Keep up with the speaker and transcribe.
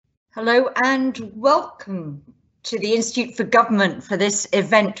Hello and welcome to the Institute for Government for this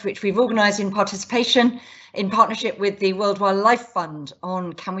event, which we've organised in partnership with the World Wildlife Fund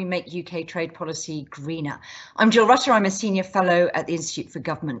on Can We Make UK Trade Policy Greener? I'm Jill Rutter, I'm a Senior Fellow at the Institute for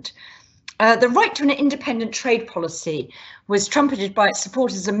Government. The right to an independent trade policy was trumpeted by its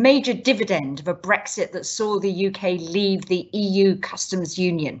supporters as a major dividend of a Brexit that saw the UK leave the EU customs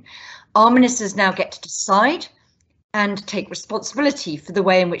union. Our ministers now get to decide and take responsibility for the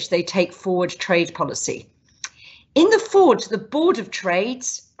way in which they take forward trade policy. In the forward to the Board of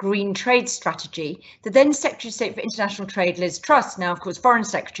Trade's Green Trade Strategy, the then Secretary of State for International Trade, Liz Truss, now of course Foreign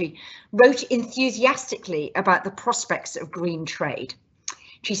Secretary, wrote enthusiastically about the prospects of green trade.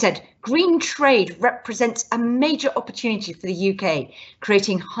 She said, green trade represents a major opportunity for the UK,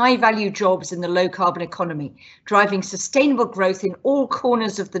 creating high value jobs in the low carbon economy, driving sustainable growth in all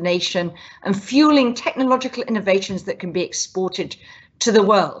corners of the nation and fueling technological innovations that can be exported to the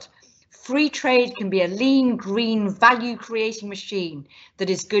world. Free trade can be a lean, green, value creating machine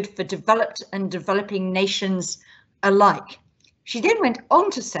that is good for developed and developing nations alike. She then went on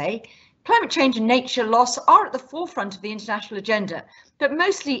to say, climate change and nature loss are at the forefront of the international agenda, but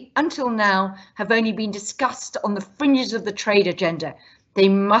mostly until now have only been discussed on the fringes of the trade agenda. They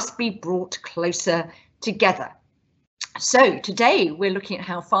must be brought closer together. So today we're looking at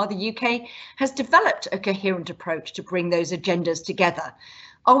how far the UK has developed a coherent approach to bring those agendas together.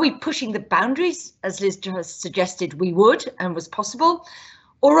 Are we pushing the boundaries, as Liz just suggested we would and was possible?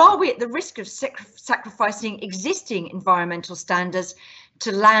 Or are we at the risk of sacrificing existing environmental standards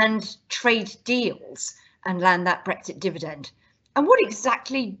to land trade deals and land that Brexit dividend? And what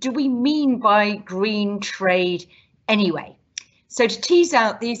exactly do we mean by green trade anyway? So to tease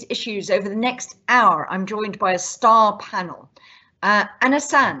out these issues over the next hour, I'm joined by a star panel. Anna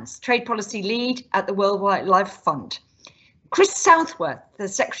Sands, Trade Policy Lead at the World Wildlife Fund. Chris Southworth, the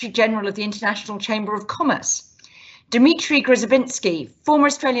Secretary General of the International Chamber of Commerce. Dmitry Grzebinsky, former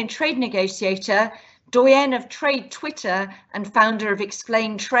Australian trade negotiator, doyen of Trade Twitter and founder of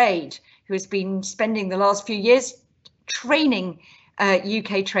Explain Trade, who has been spending the last few years training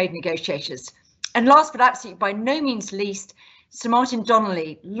UK trade negotiators. And last but absolutely by no means least, Sir Martin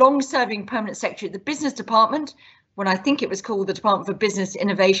Donnelly, long-serving Permanent Secretary at the Business Department, when I think it was called the Department for Business,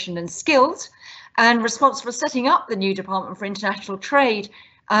 Innovation and Skills, and responsible for setting up the new Department for International Trade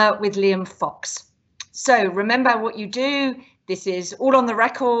with Liam Fox. So remember what you do. This is all on the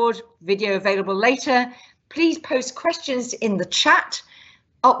record, video available later. Please post questions in the chat.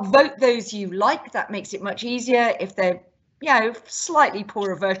 Upvote those you like, that makes it much easier if they're, slightly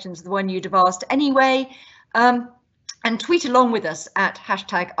poorer versions of the one you'd have asked anyway. And tweet along with us at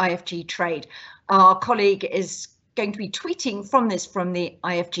 #IFGTrade. Our colleague is going to be tweeting from the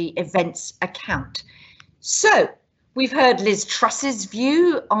IFG events account. So we've heard Liz Truss's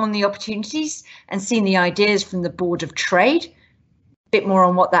view on the opportunities and seen the ideas from the Board of Trade. A bit more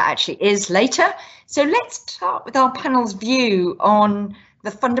on what that actually is later. So let's start with our panel's view on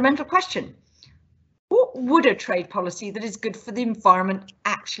the fundamental question. What would a trade policy that is good for the environment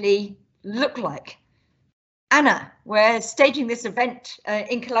actually look like? Anna, we're staging this event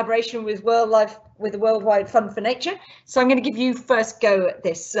in collaboration with the Worldwide Fund for Nature. So I'm going to give you first go at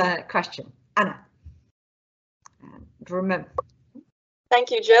this question. Anna. Remember.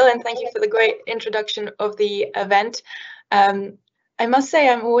 Thank you, Jill, and thank you for the great introduction of the event. I must say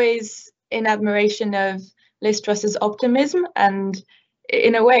I'm always in admiration of Liz Truss's optimism, and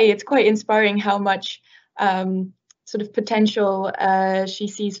in a way it's quite inspiring how much sort of potential she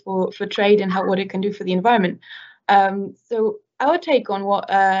sees for trade and what it can do for the environment. So our take on what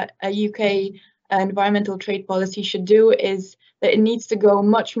a UK environmental trade policy should do is that it needs to go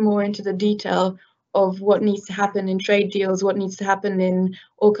much more into the detail of what needs to happen in trade deals, what needs to happen in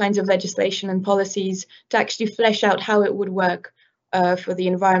all kinds of legislation and policies to actually flesh out how it would work for the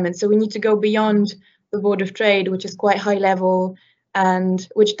environment. So we need to go beyond the Board of Trade, which is quite high level and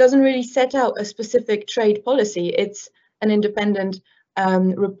which doesn't really set out a specific trade policy. It's an independent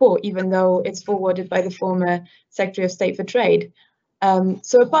report, even though it's forwarded by the former Secretary of State for Trade.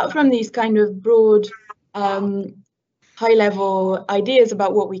 So apart from these kind of broad high-level ideas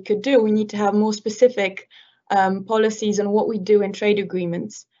about what we could do, we need to have more specific policies on what we do in trade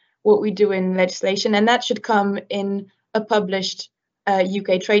agreements, what we do in legislation, and that should come in a published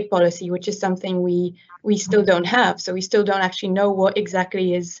UK trade policy, which is something we still don't have. So we still don't actually know what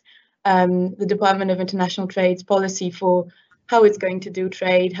exactly is the Department of International Trade's policy for how it's going to do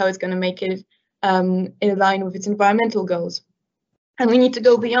trade, how it's going to make it in line with its environmental goals. And we need to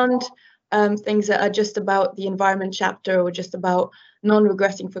go beyond things that are just about the environment chapter or just about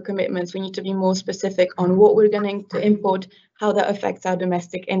non-regressing for commitments. We need to be more specific on what we're going to import, how that affects our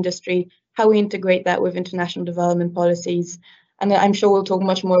domestic industry, how we integrate that with international development policies. And I'm sure we'll talk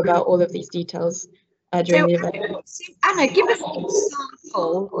much more about all of these details during the event. So Anna, give us an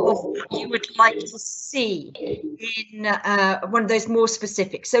example of what you would like to see in one of those more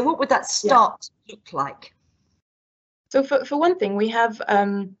specific. So what would that start to look like? So for one thing, we have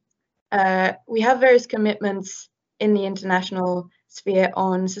various commitments in the international sphere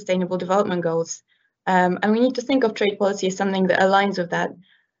on sustainable development goals. And we need to think of trade policy as something that aligns with that.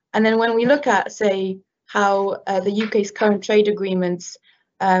 And then when we look at, say, how the UK's current trade agreements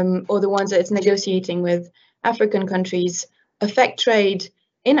or the ones that it's negotiating with African countries affect trade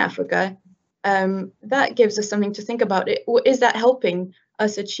in Africa, that gives us something to think about. Is that helping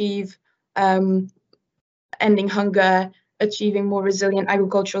us achieve ending hunger, achieving more resilient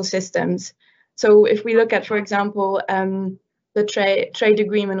agricultural systems? So if we look at, for example, the trade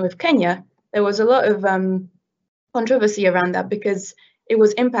agreement with Kenya, there was a lot of controversy around that because it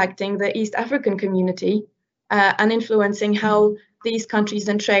was impacting the East African community and influencing how these countries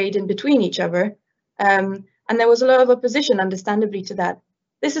then trade in between each other. And there was a lot of opposition, understandably, to that.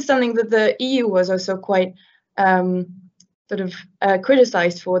 This is something that the EU was also quite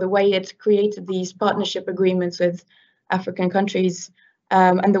criticized for, the way it created these partnership agreements with African countries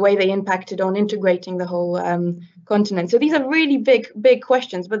and the way they impacted on integrating the whole continent. So these are really big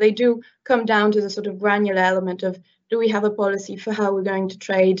questions, but they do come down to the sort of granular element of, do we have a policy for how we're going to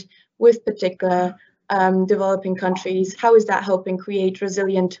trade with particular developing countries? How is that helping create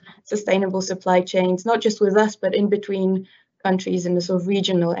resilient, sustainable supply chains, not just with us, but in between countries in the sort of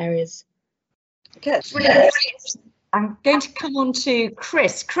regional areas? Okay, that's really interesting. I'm going to come on to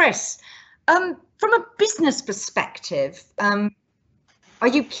Chris. Chris, from a business perspective, are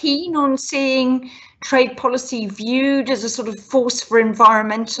you keen on seeing trade policy viewed as a sort of force for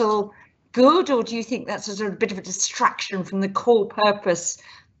environmental good, or do you think that's a sort of bit of a distraction from the core purpose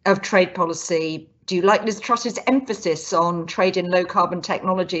of trade policy? Do you like Liz Truss's emphasis on trade in low carbon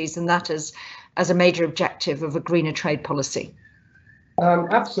technologies and that as a major objective of a greener trade policy?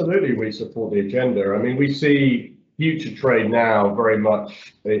 Absolutely, we support the agenda. I mean, we see future trade now very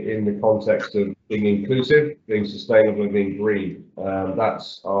much in the context of being inclusive, being sustainable, and being green.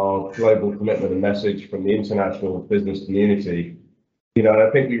 That's our global commitment and message from the international business community. You know,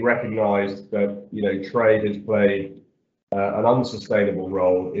 I think we recognised that, you know, trade has played an unsustainable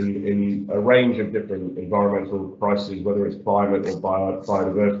role in a range of different environmental crises, whether it's climate or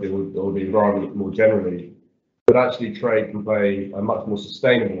biodiversity or the environment more generally. But actually, trade can play a much more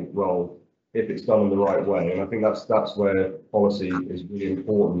sustainable role if it's done in the right way. And I think that's where policy is really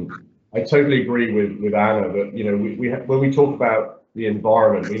important. I totally agree with Anna that, you know, when we talk about the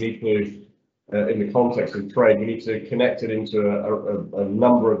environment, we need to, in the context of trade, we need to connect it into a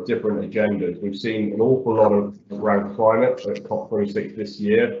number of different agendas. We've seen an awful lot around climate at COP26 this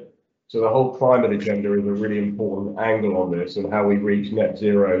year. So the whole climate agenda is a really important angle on this and how we reach net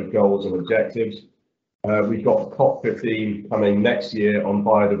zero goals and objectives. We've got COP15 coming next year on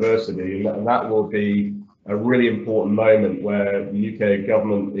biodiversity, and that will be a really important moment where the UK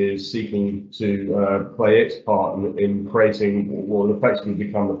government is seeking to play its part in creating what will effectively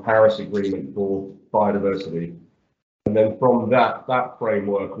become the Paris Agreement for biodiversity. And then from that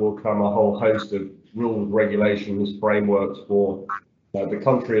framework will come a whole host of rules, regulations, frameworks for the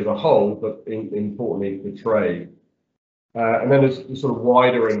country as a whole, but importantly for trade. And then there's the sort of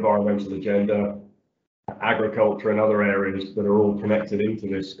wider environmental agenda, agriculture and other areas that are all connected into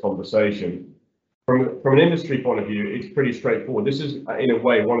this conversation. From an industry point of view, it's pretty straightforward. This is, in a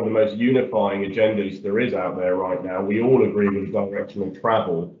way, one of the most unifying agendas there is out there right now. We all agree with the direction of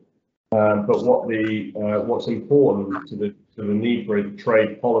travel, but what's important to the need for a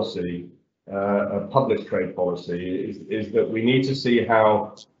trade policy, a published trade policy, is that we need to see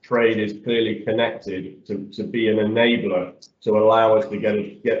how trade is clearly connected to be an enabler to allow us to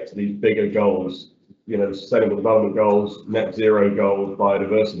get to these bigger goals. You know, sustainable development goals, net zero goals,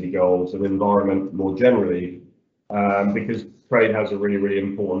 biodiversity goals, and environment more generally, because trade has a really, really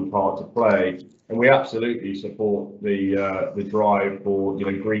important part to play. And we absolutely support the drive for, you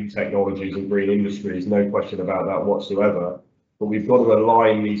know, green technologies and green industries, no question about that whatsoever. But we've got to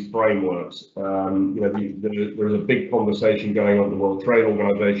align these frameworks. You know, there's a big conversation going on at the World Trade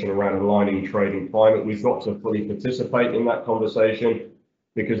Organization around aligning trade and climate. We've got to fully participate in that conversation,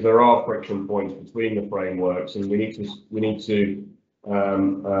 because there are friction points between the frameworks, and we need to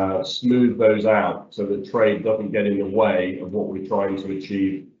smooth those out so that trade doesn't get in the way of what we're trying to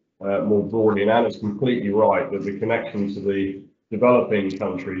achieve more broadly. And Anna's completely right that the connection to the developing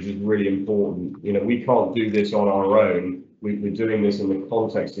countries is really important. You know, we can't do this on our own. we're doing this in the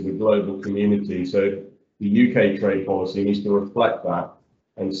context of a global community. So the UK trade policy needs to reflect that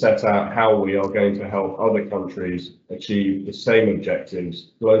and set out how we are going to help other countries achieve the same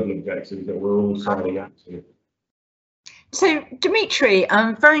objectives, global objectives that we're all signing up to. So, Dimitri,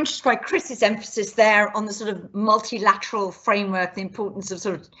 I'm very interested by Chris's emphasis there on the sort of multilateral framework, the importance of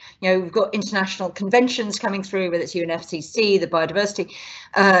sort of, we've got international conventions coming through, whether it's UNFCCC, the Biodiversity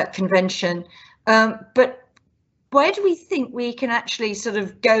Convention, but where do we think we can actually sort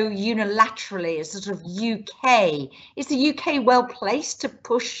of go unilaterally as sort of UK? Is the UK well placed to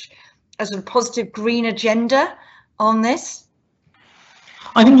push a sort of positive green agenda on this?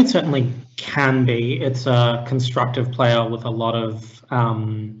 I think it certainly can be. It's a constructive player with a lot of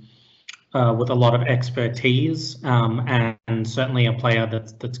expertise, and certainly a player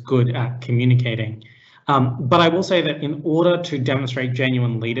that's good at communicating. But I will say that in order to demonstrate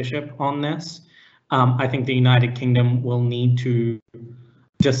genuine leadership on this, I think the United Kingdom will need to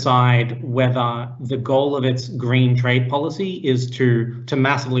decide whether the goal of its green trade policy is to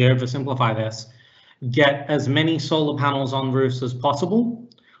massively oversimplify this, get as many solar panels on roofs as possible,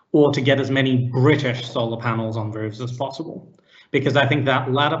 or to get as many British solar panels on roofs as possible. Because I think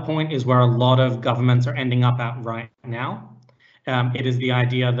that latter point is where a lot of governments are ending up at right now. It is the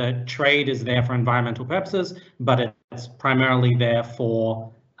idea that trade is there for environmental purposes, but it's primarily there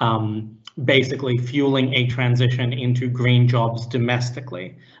for basically fueling a transition into green jobs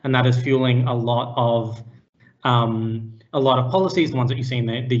domestically. And that is fueling a lot of policies, the ones that you see in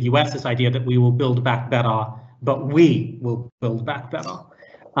the US, this idea that we will build back better, but we will build back better.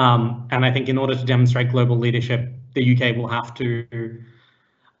 And I think in order to demonstrate global leadership, the UK will have to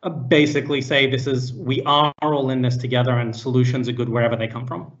basically say we are all in this together and solutions are good wherever they come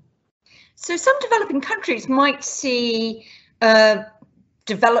from. So some developing countries might see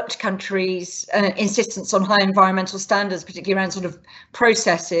developed countries' insistence on high environmental standards, particularly around sort of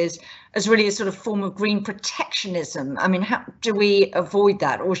processes, as really a sort of form of green protectionism. I mean, how do we avoid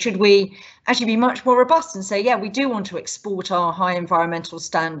that? Or should we actually be much more robust and say, yeah, we do want to export our high environmental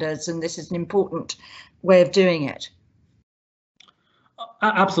standards, and this is an important way of doing it?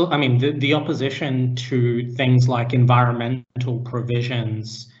 Absolutely. I mean, the opposition to things like environmental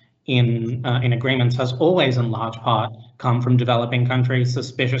provisions in agreements has always, in large part, come from developing countries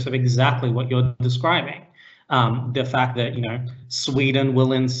suspicious of exactly what you're describing. The fact that, Sweden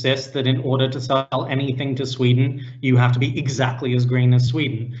will insist that in order to sell anything to Sweden, you have to be exactly as green as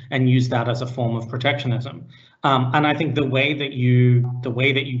Sweden, and use that as a form of protectionism. And I think the way that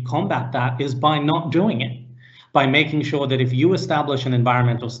you combat that is by not doing it. By making sure that if you establish an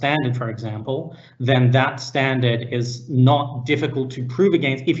environmental standard, for example, then that standard is not difficult to prove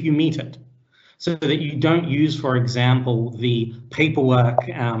against if you meet it. So that you don't use, for example, the paperwork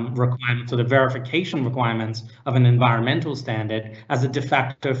requirements or the verification requirements of an environmental standard as a de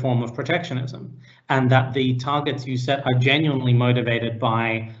facto form of protectionism, and that the targets you set are genuinely motivated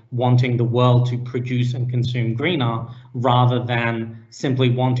by wanting the world to produce and consume greener, rather than simply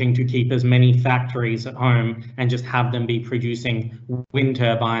wanting to keep as many factories at home and just have them be producing wind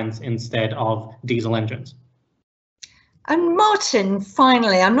turbines instead of diesel engines. And Martin,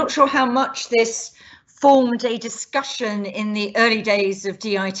 finally, I'm not sure how much this formed a discussion in the early days of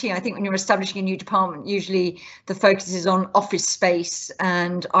DIT. I think when you're establishing a new department, usually the focus is on office space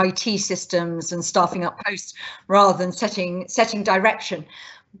and IT systems and staffing up posts rather than setting direction.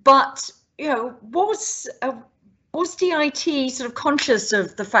 But, was DIT sort of conscious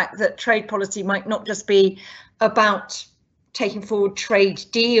of the fact that trade policy might not just be about taking forward trade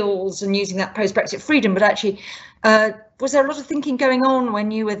deals and using that post-Brexit freedom, but actually was there a lot of thinking going on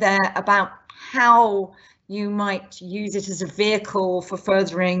when you were there about how you might use it as a vehicle for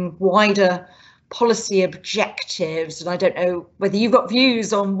furthering wider policy objectives? And I don't know whether you've got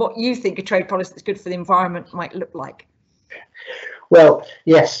views on what you think a trade policy that's good for the environment might look like. Well,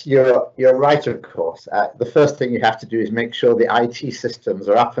 yes, you're right, of course. The first thing you have to do is make sure the IT systems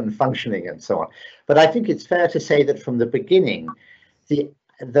are up and functioning and so on. But I think it's fair to say that from the beginning,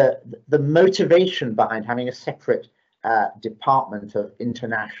 the motivation behind having a separate Department of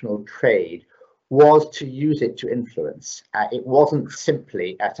International Trade was to use it to influence. It wasn't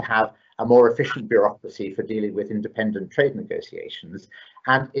simply to have a more efficient bureaucracy for dealing with independent trade negotiations,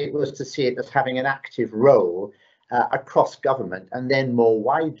 and it was to see it as having an active role across government and then more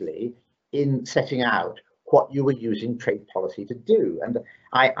widely in setting out what you were using trade policy to do. And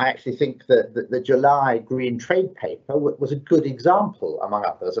I actually think that the July Green Trade Paper was a good example, among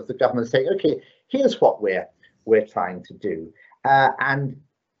others, of the government saying, okay, here's what we're trying to do. And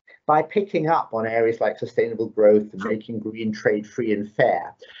by picking up on areas like sustainable growth and making green trade free and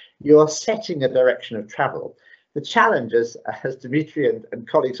fair, you're setting a direction of travel. the challenge, as Dimitri and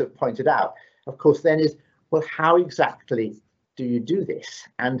colleagues have pointed out, of course, then is, well, how exactly do you do this?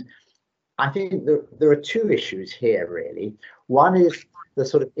 And I think there are two issues here, really. One is the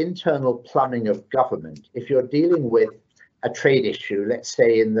sort of internal plumbing of government. If you're dealing with a trade issue, let's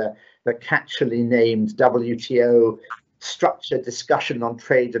say in the catchily named WTO structured discussion on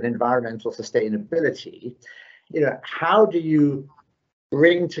trade and environmental sustainability, how do you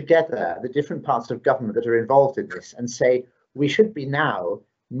bring together the different parts of government that are involved in this and say, we should be now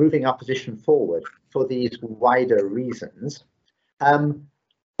moving our position forward for these wider reasons?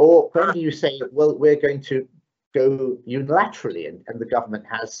 Or when do you say, well, we're going to go unilaterally, and the government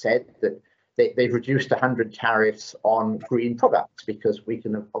has said that they've reduced 100 tariffs on green products because we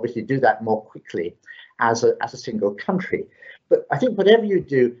can obviously do that more quickly as a single country. But I think whatever you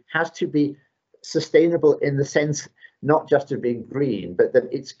do has to be sustainable in the sense not just of being green, but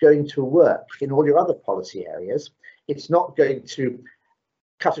that it's going to work in all your other policy areas. It's not going to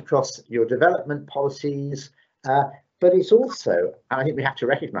cut across your development policies, but it's also, and I think we have to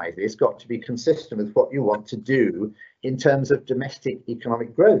recognize this, got to be consistent with what you want to do in terms of domestic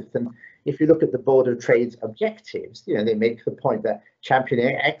economic growth. And if you look at the Board of Trade's objectives, they make the point that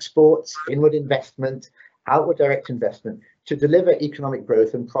championing exports, inward investment, outward direct investment to deliver economic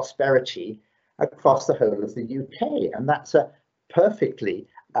growth and prosperity across the whole of the UK. And that's a perfectly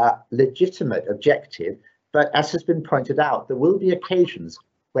legitimate objective. But as has been pointed out, there will be occasions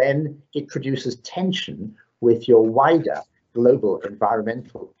when it produces tension with your wider global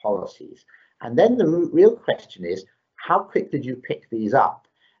environmental policies. And then the real question is, how quick did you pick these up?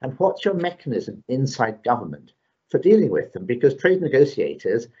 And what's your mechanism inside government for dealing with them? Because trade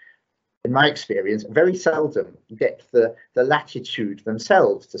negotiators, in my experience, very seldom get the latitude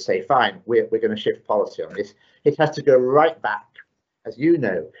themselves to say, fine, we're going to shift policy on this. It has to go right back, as you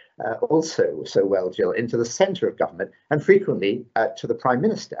know, also so well, Jill, into the centre of government and frequently to the Prime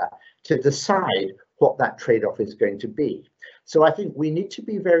Minister to decide what that trade-off is going to be. So I think we need to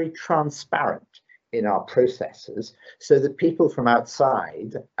be very transparent in our processes so that people from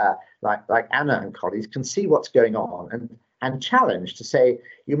outside, like Anna and colleagues, can see what's going on and challenge to say,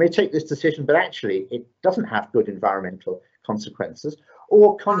 you may take this decision, but actually it doesn't have good environmental consequences.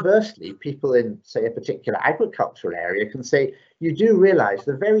 Or conversely, people in, say, a particular agricultural area can say, you do realize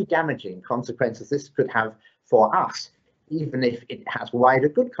the very damaging consequences this could have for us, even if it has wider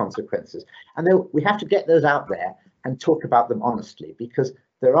good consequences. And then we have to get those out there and talk about them honestly, because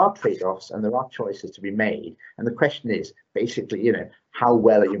there are trade-offs and there are choices to be made. And the question is basically, how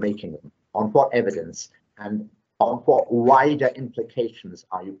well are you making them? On what evidence and on what wider implications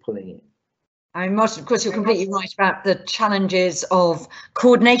are you pulling in? Martin, of course, you're completely right about the challenges of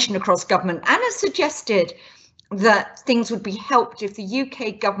coordination across government. Anna suggested that things would be helped if the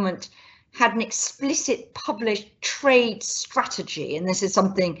UK government had an explicit published trade strategy. And this is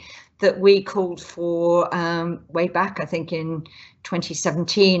something that we called for way back, I think, in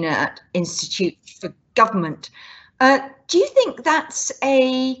 2017 at Institute for Government. Do you think that's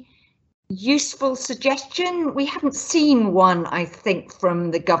a useful suggestion? We haven't seen one, I think,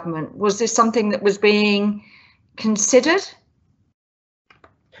 from the government. Was this something that was being considered?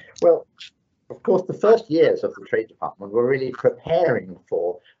 Well, of course, the first years of the Trade Department were really preparing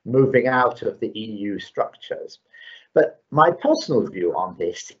for moving out of the EU structures. But my personal view on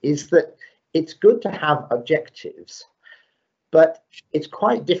this is that it's good to have objectives, but it's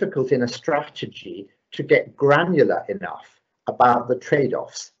quite difficult in a strategy to get granular enough about the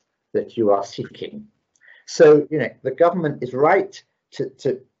trade-offs that you are seeking. So, the government is right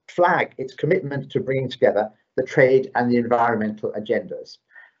to flag its commitment to bringing together the trade and the environmental agendas.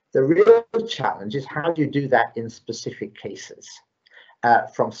 The real challenge is how do you do that in specific cases,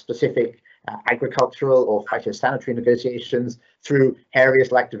 from specific agricultural or phytosanitary negotiations through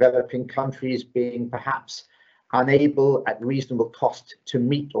areas like developing countries being perhaps unable at reasonable cost to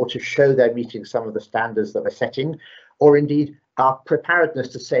meet or to show they're meeting some of the standards that we're setting, or indeed our preparedness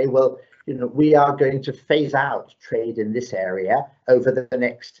to say, well, we are going to phase out trade in this area over the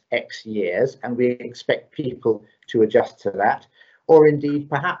next X years, and we expect people to adjust to that. Or indeed,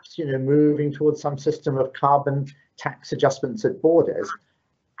 perhaps, moving towards some system of carbon tax adjustments at borders.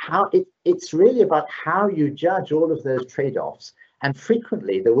 It's really about how you judge all of those trade-offs. And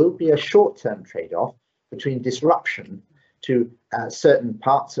frequently, there will be a short-term trade-off between disruption to certain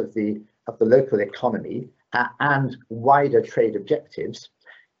parts of the local economy and wider trade objectives.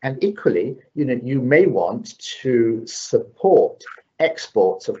 And equally, you may want to support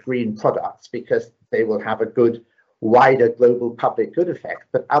exports of green products because they will have a good wider global public good effect,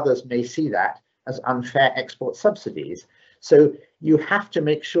 but others may see that as unfair export subsidies. So you have to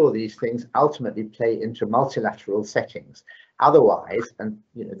make sure these things ultimately play into multilateral settings. Otherwise, and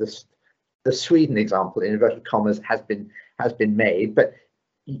you know, the Sweden example in inverted commas has been made, but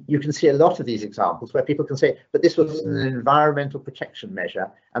you can see a lot of these examples where people can say, but this was an environmental protection measure,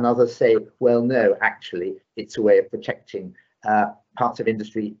 and others say, well, no, actually, it's a way of protecting parts of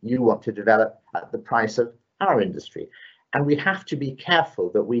industry you want to develop at the price of our industry. And we have to be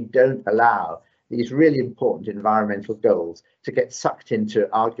careful that we don't allow these really important environmental goals to get sucked into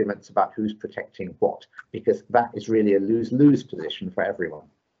arguments about who's protecting what, because that is really a lose-lose position for everyone.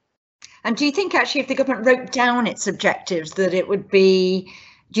 And do you think actually if the government wrote down its objectives that it would be,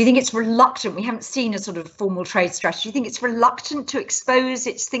 do you think it's reluctant? We haven't seen a sort of formal trade strategy. Do you think it's reluctant to expose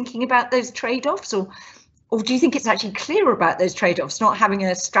its thinking about those trade-offs, or do you think it's actually clear about those trade-offs, not having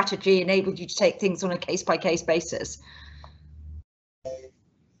a strategy enabled you to take things on a case-by-case basis?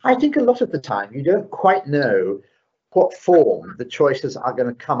 I think a lot of the time you don't quite know what form the choices are going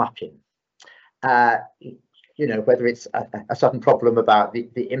to come up in. You know, whether it's a certain problem about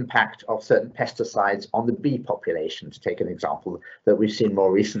the impact of certain pesticides on the bee population, to take an example that we've seen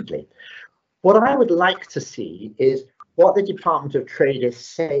more recently. What I would like to see is what the Department of Trade is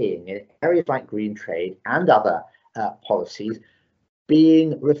saying in areas like green trade and other policies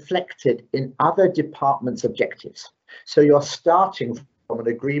being reflected in other departments' objectives. So you're starting from an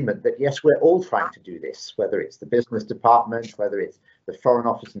agreement that, yes, we're all trying to do this, whether it's the business department, whether it's the Foreign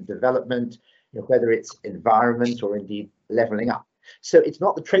Office and Development, you know, whether it's environment or indeed levelling up. So it's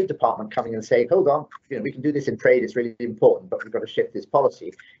not the Trade Department coming and saying, hold on, you know, we can do this in trade, it's really important, but we've got to shift this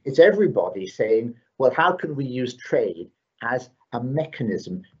policy. It's everybody saying, well, how can we use trade as a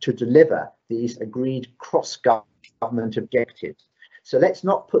mechanism to deliver these agreed cross-government objectives? So let's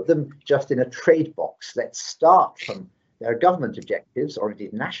not put them just in a trade box. Let's start from their government objectives or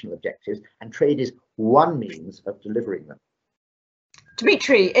indeed national objectives, and trade is one means of delivering them.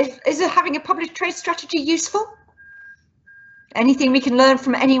 Dimitri, is having a published trade strategy useful? Anything we can learn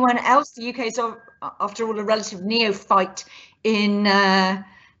from anyone else? The UK is, after all, a relative neophyte in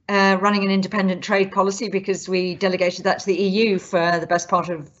running an independent trade policy because we delegated that to the EU for the best part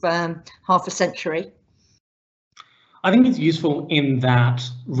of half a century. I think it's useful in that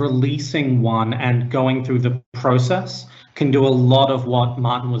releasing one and going through the process can do a lot of what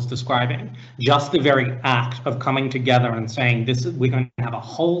Martin was describing. Just the very act of coming together and saying, we're going to have a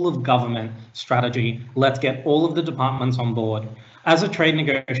whole of government strategy. Let's get all of the departments on board. As a trade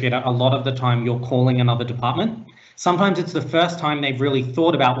negotiator, a lot of the time you're calling another department. Sometimes it's the first time they've really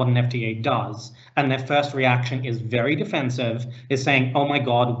thought about what an FTA does, and their first reaction is very defensive, is saying, oh my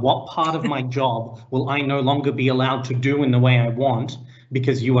God, what part of my job will I no longer be allowed to do in the way I want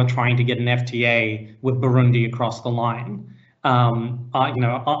because you are trying to get an FTA with Burundi across the line?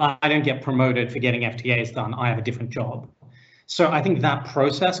 I don't get promoted for getting FTAs done. I have a different job. So I think that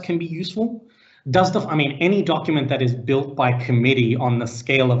process can be useful. Any document that is built by committee on the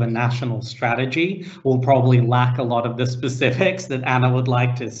scale of a national strategy will probably lack a lot of the specifics that Anna would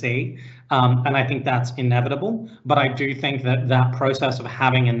like to see. And I think that's inevitable. But I do think that that process of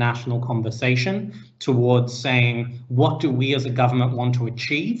having a national conversation towards saying, what do we as a government want to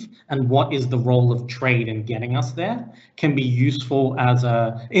achieve and what is the role of trade in getting us there can be useful as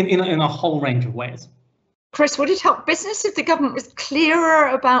in a whole range of ways. Chris, would it help business if the government was clearer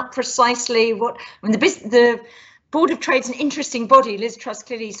about precisely what, the Board of Trade's an interesting body. Liz Truss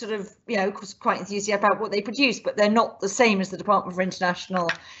clearly sort of, was quite enthusiastic about what they produce, but they're not the same as the Department for International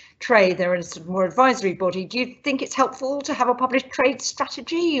Trade. They're a sort of more advisory body. Do you think it's helpful to have a published trade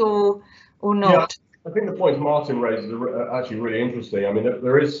strategy or not? Yeah. I think the points Martin raises are actually really interesting. I mean,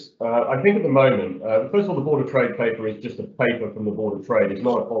 there is, I think at the moment, first of all, the Board of Trade paper is just a paper from the Board of Trade. It's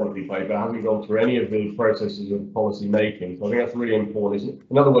not a policy paper. It hasn't gone through any of the processes of policy making. So I think that's really important.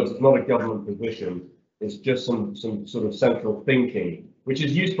 In other words, it's not a government position. It's just some sort of central thinking, which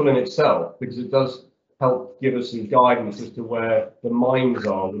is useful in itself because it does help give us some guidance as to where the minds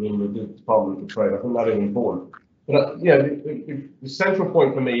are within the Department of Trade. I think that is important. But the central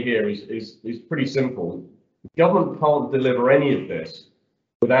point for me here is pretty simple. The government can't deliver any of this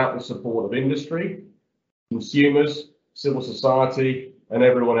without the support of industry, consumers, civil society, and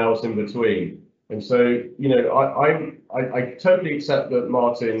everyone else in between. And so, I totally accept that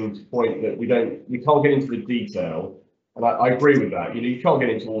Martin's point that we can't get into the detail, and I agree with that. You can't get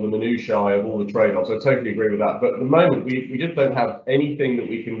into all the minutiae of all the trade-offs. I totally agree with that. But at the moment, we just don't have anything that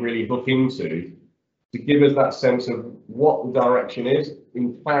we can really hook into to give us that sense of what the direction is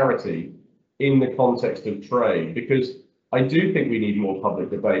in clarity in the context of trade, because I do think we need more public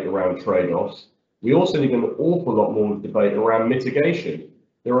debate around trade-offs. We also need an awful lot more debate around mitigation.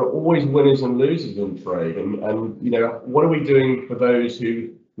 there are always winners and losers in trade. And you know, what are we doing for those who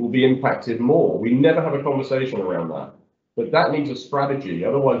will be impacted more? We never have a conversation around that. But that needs a strategy.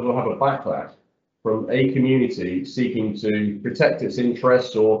 Otherwise, we'll have a backlash from a community seeking to protect its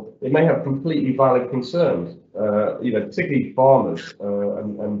interests, or it may have completely valid concerns. You know, particularly farmers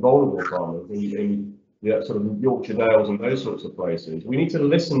and vulnerable farmers in the sort of Yorkshire Dales and those sorts of places. We need to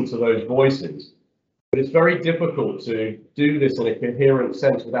listen to those voices. But it's very difficult to do this in a coherent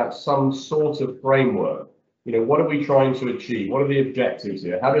sense without some sort of framework. You know, what are we trying to achieve? What are the objectives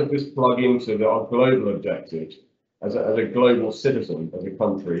here? How does this plug into our global objectives as a global citizen, as a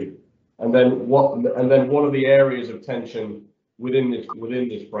country? And then what are the areas of tension within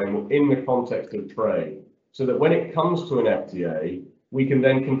this framework in the context of trade, so that when it comes to an FTA, we can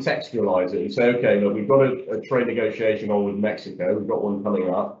then contextualize it and say, okay, look, we've got a trade negotiation on with Mexico, we've got one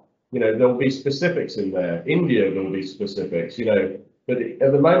coming up. You know, there'll be specifics in there. India, there'll be specifics, you know, but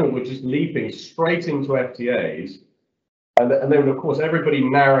at the moment we're just leaping straight into FTAs. And then, of course, everybody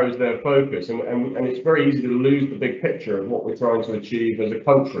narrows their focus, and it's very easy to lose the big picture of what we're trying to achieve as a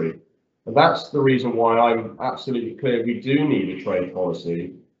country. And that's the reason why I'm absolutely clear we do need a trade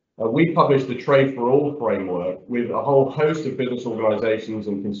policy. We published the Trade for All framework with a whole host of business organisations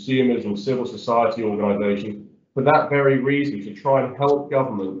and consumers and civil society organisations for that very reason, to try and help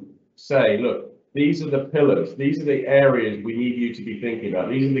government say, look, these are the pillars, these are the areas we need you to be thinking about,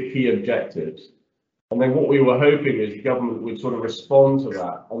 these are the key objectives. And then what we were hoping is the government would sort of respond to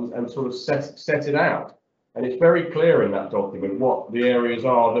that and sort of set it out. And it's very clear in that document what the areas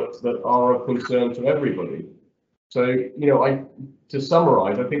are that are of concern to everybody. So, you know, to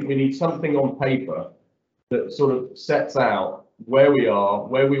summarise, I think we need something on paper that sort of sets out where we are,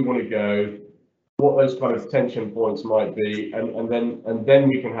 where we want to go, what those kind of tension points might be, and then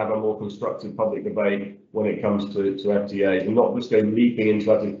we can have a more constructive public debate when it comes to FTAs, and not just go leaping into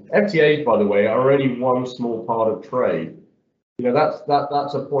that. FTAs, by the way, are only one small part of trade. You know,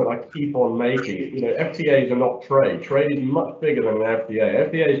 that's a point I keep on making. You know, FTAs are not trade. Trade is much bigger than an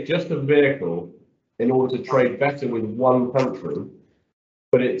FTA. FTA is just a vehicle in order to trade better with one country,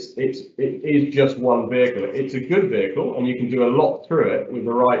 but it is just one vehicle. It's a good vehicle, and you can do a lot through it with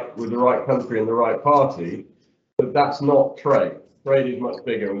the right country and the right party, but that's not trade. Trade is much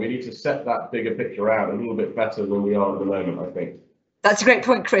bigger, and we need to set that bigger picture out a little bit better than we are at the moment, I think. That's a great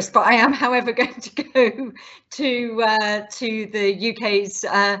point, Chris, but I am, however, going to go to the UK's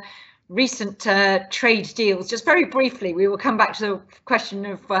recent trade deals. Just very briefly, we will come back to the question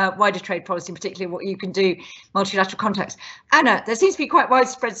of wider trade policy, particularly what you can do multilateral context. Anna, there seems to be quite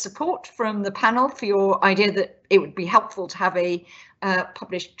widespread support from the panel for your idea that it would be helpful to have a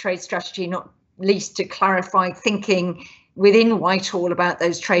published trade strategy, not least to clarify thinking within Whitehall about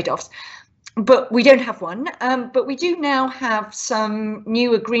those trade-offs. But we don't have one, but we do now have some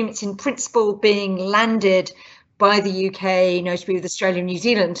new agreements in principle being landed by the UK, notably with Australia and New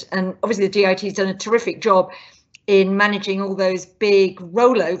Zealand. And obviously the DIT has done a terrific job in managing all those big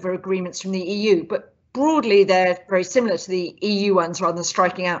rollover agreements from the EU. But broadly, they're very similar to the EU ones, rather than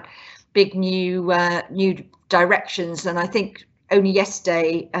striking out big new directions. And I think only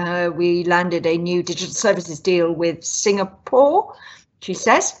yesterday we landed a new digital services deal with Singapore, she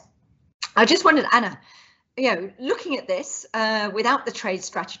says. I just wondered, Anna, you know, looking at this without the trade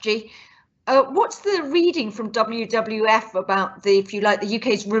strategy, what's the reading from WWF about the, if you like, the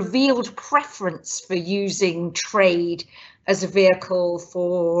UK's revealed preference for using trade as a vehicle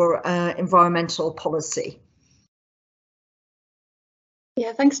for environmental policy?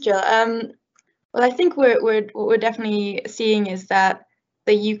 Yeah, thanks, Jill. Well, I think what we're definitely seeing is that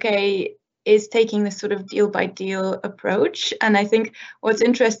the UK is taking this sort of deal by deal approach. And I think what's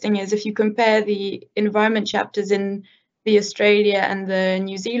interesting is if you compare the environment chapters in the Australia and the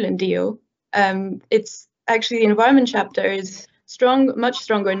New Zealand deal, it's actually the environment chapter is strong, much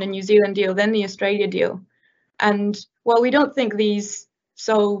stronger in the New Zealand deal than the Australia deal. And while we don't think these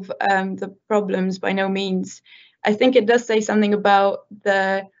solve the problems by no means, I think it does say something about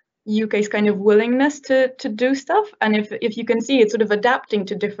the UK's kind of willingness to do stuff. And if you can see it sort of adapting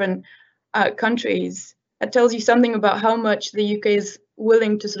to different countries, that tells you something about how much the UK is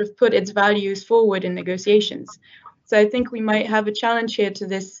willing to sort of put its values forward in negotiations. So I think we might have a challenge here to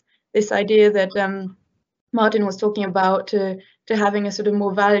this idea that Martin was talking about, to having a sort of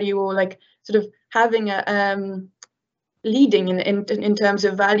more value, or like sort of having a leading in terms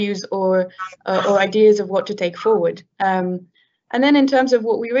of values or ideas of what to take forward. And then in terms of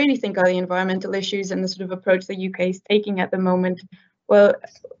what we really think are the environmental issues and the sort of approach the UK is taking at the moment, well,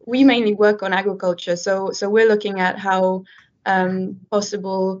 we mainly work on agriculture, so we're looking at how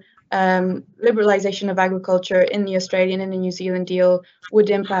possible liberalisation of agriculture in the Australian and the New Zealand deal would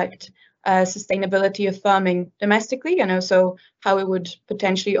impact sustainability of farming domestically, and also how it would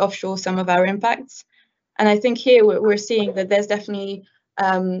potentially offshore some of our impacts. And I think here we're seeing that there's definitely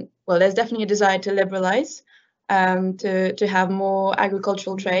a desire to liberalise, to have more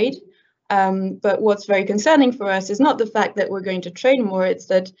agricultural trade. But what's very concerning for us is not the fact that we're going to trade more, it's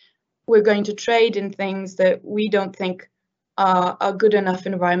that we're going to trade in things that we don't think are good enough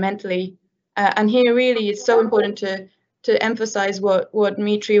environmentally. And here really it's so important to emphasize what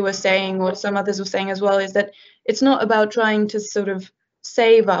Mitri was saying, what some others were saying as well, is that it's not about trying to sort of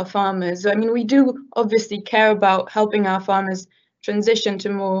save our farmers. I mean, we do obviously care about helping our farmers transition to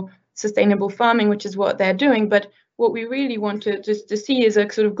more sustainable farming, which is what they're doing, but what we really want to see is a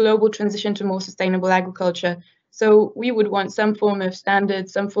sort of global transition to more sustainable agriculture. So we would want some form of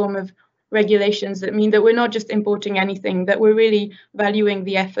standards, some form of regulations that mean that we're not just importing anything, that we're really valuing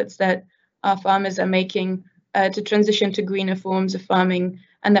the efforts that our farmers are making to transition to greener forms of farming,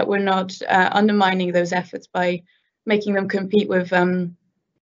 and that we're not undermining those efforts by making them compete with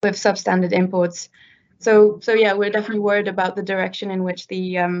substandard imports. So yeah, we're definitely worried about the direction in which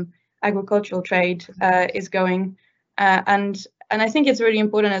the agricultural trade is going, and I think it's really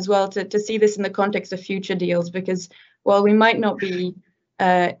important as well to see this in the context of future deals, because while we might not be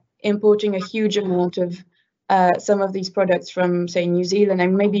importing a huge amount of some of these products from, say, New Zealand,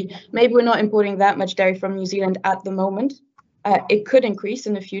 and maybe we're not importing that much dairy from New Zealand at the moment. It could increase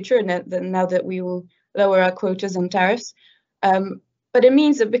in the future, and now that we will lower our quotas and tariffs. But it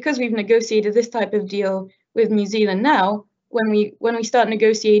means that because we've negotiated this type of deal with New Zealand now, when we start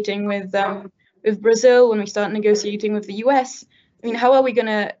negotiating with Brazil, when we start negotiating with the US, I mean, how are we going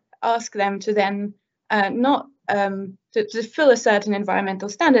to ask them to then not to fill a certain environmental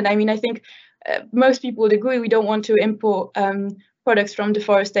standard? I mean, I think most people would agree we don't want to import products from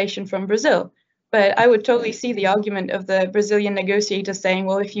deforestation from Brazil. But I would totally see the argument of the Brazilian negotiators saying,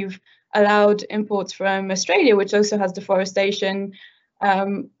 well, if you've allowed imports from Australia, which also has deforestation,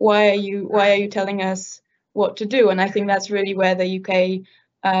 why are you telling us what to do? And I think that's really where the UK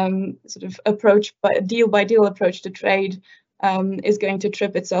sort of approach, deal by deal approach to trade is going to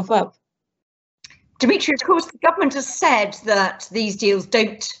trip itself up. Dimitri, of course, the government has said that these deals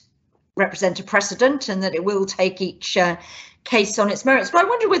don't represent a precedent and that it will take each case on its merits. But I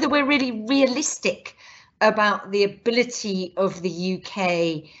wonder whether we're really realistic about the ability of the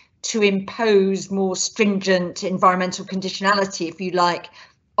UK to impose more stringent environmental conditionality, if you like,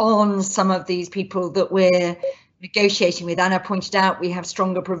 on some of these people that we're negotiating with. Anna pointed out we have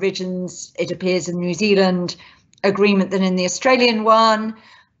stronger provisions, it appears, in the New Zealand agreement than in the Australian one.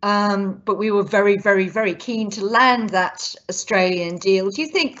 But we were very, very, very keen to land that Australian deal. Do you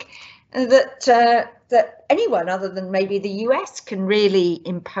think that anyone other than maybe the US can really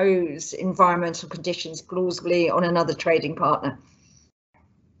impose environmental conditions plausibly on another trading partner?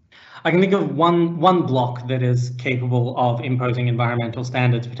 I can think of one bloc that is capable of imposing environmental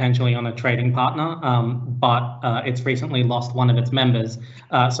standards potentially on a trading partner, but it's recently lost one of its members,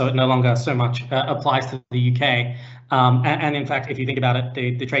 so it no longer so much applies to the UK. And in fact, if you think about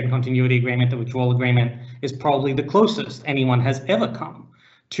it, the Trade and Continuity Agreement, the Withdrawal Agreement, is probably the closest anyone has ever come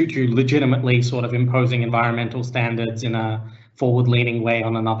to legitimately sort of imposing environmental standards in a forward-leaning way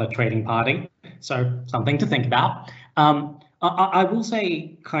on another trading party. So something to think about. I will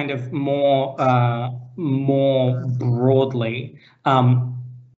say, kind of more broadly,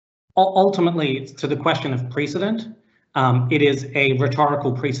 ultimately to the question of precedent, it is a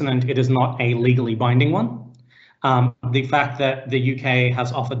rhetorical precedent. It is not a legally binding one. The fact that the UK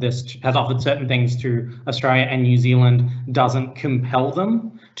has offered certain things to Australia and New Zealand doesn't compel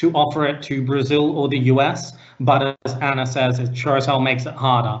them to offer it to Brazil or the US, but as Anna says, it sure as hell makes it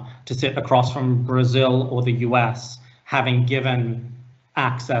harder to sit across from Brazil or the US, having given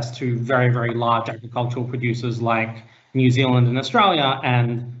access to very, very large agricultural producers like New Zealand and Australia,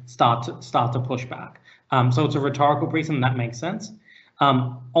 and start to push back. So it's a rhetorical precedent that makes sense.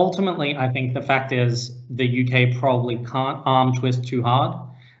 Ultimately, I think the fact is the UK probably can't arm twist too hard.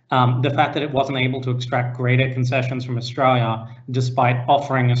 The fact that it wasn't able to extract greater concessions from Australia, despite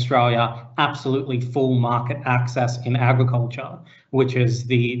offering Australia absolutely full market access in agriculture, which is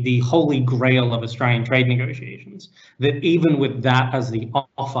the holy grail of Australian trade negotiations, that even with that as the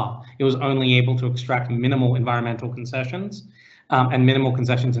offer, it was only able to extract minimal environmental concessions and minimal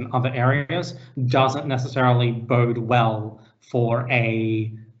concessions in other areas, doesn't necessarily bode well for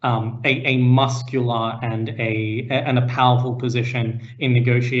a muscular and a powerful position in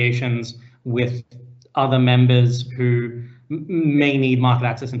negotiations with other members who may need market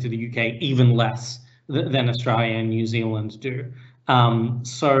access into the UK even less than Australia and New Zealand do. Not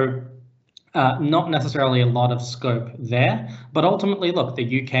necessarily a lot of scope there, but ultimately, look,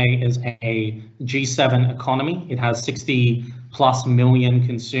 the UK is a G7 economy. It has 60+ million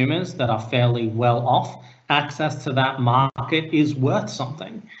consumers that are fairly well off. Access to that market is worth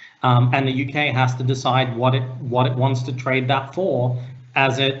something. And the UK has to decide what it wants to trade that for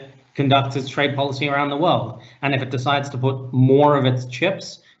as it conducts its trade policy around the world. And if it decides to put more of its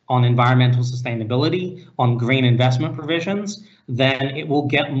chips on environmental sustainability, on green investment provisions, then it will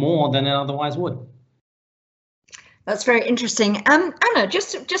get more than it otherwise would. That's very interesting. Anna,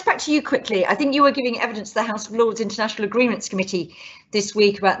 just back to you quickly. I think you were giving evidence to the House of Lords International Agreements Committee this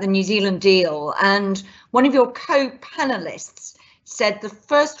week about the New Zealand deal, and one of your co-panelists said the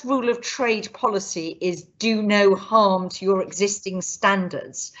first rule of trade policy is do no harm to your existing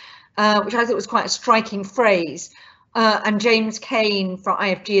standards, which I thought was quite a striking phrase. And James Kane from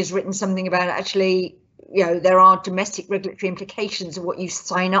IFG has written something about actually, you know, there are domestic regulatory implications of what you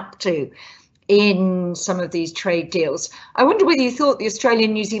sign up to in some of these trade deals. I wonder whether you thought the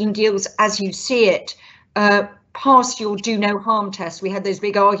Australian-New Zealand deals, as you see it, passed your do no harm test. We had those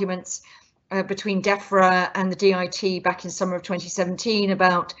big arguments between DEFRA and the DIT back in summer of 2017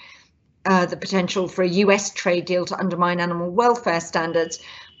 about the potential for a US trade deal to undermine animal welfare standards.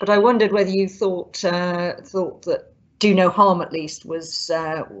 But I wondered whether you thought that do no harm at least was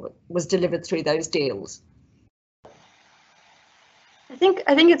delivered through those deals. I think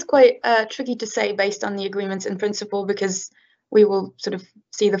it's quite tricky to say based on the agreements in principle, because we will sort of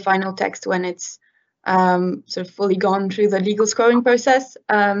see the final text when it's sort of fully gone through the legal scoring process.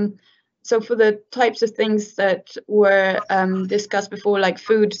 So for the types of things that were discussed before, like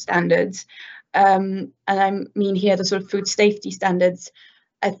food standards, and I mean here the sort of food safety standards,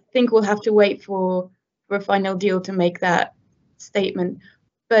 I think we'll have to wait for a final deal to make that statement.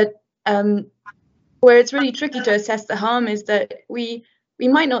 But where it's really tricky to assess the harm is that we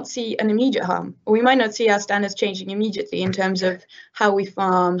might not see an immediate harm, or we might not see our standards changing immediately in terms of how we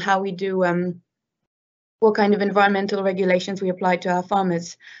farm, how we do, what kind of environmental regulations we apply to our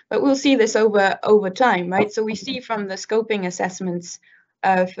farmers. But we'll see this over time, right? So we see from the scoping assessments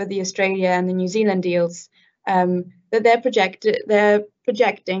for the Australia and the New Zealand deals that they're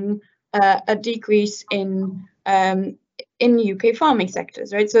projecting a decrease in UK farming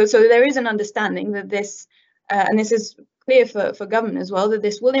sectors, right? So there is an understanding that this, and this is clear for government as well, that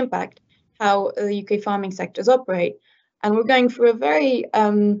this will impact how the UK farming sectors operate. And we're going through a very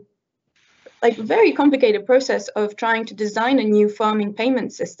very complicated process of trying to design a new farming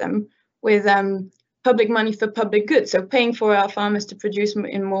payment system with public money for public goods, so paying for our farmers to produce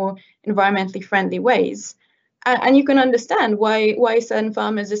in more environmentally friendly ways. And you can understand why certain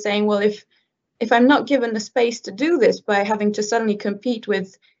farmers are saying, well, if I'm not given the space to do this by having to suddenly compete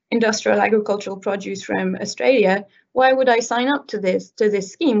with industrial agricultural produce from Australia, why would I sign up to this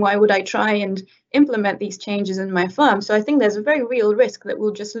scheme? Why would I try and implement these changes in my farm? So I think there's a very real risk that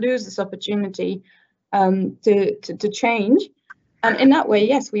we'll just lose this opportunity to change. And in that way,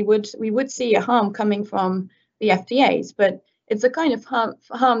 yes, we would see a harm coming from the FTAs, but it's a kind of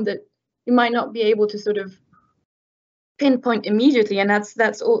harm that you might not be able to sort of pinpoint immediately, and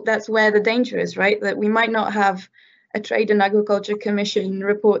that's where the danger is, right? That we might not have a Trade and Agriculture Commission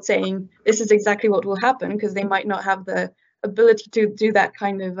report saying this is exactly what will happen, because they might not have the ability to do that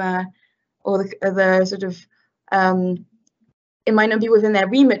kind of or the sort of it might not be within their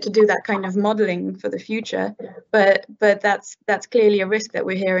remit to do that kind of modeling for the future. But that's clearly a risk that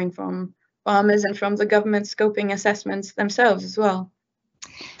we're hearing from farmers and from the government scoping assessments themselves as well.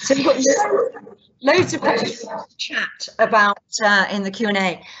 So we've got loads of questions to chat about in the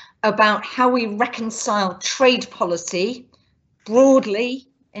Q&A about how we reconcile trade policy broadly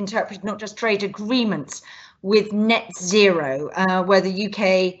interpreted, not just trade agreements, with net zero, where the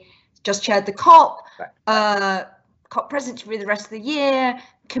UK just chaired the COP, COP president for the rest of the year,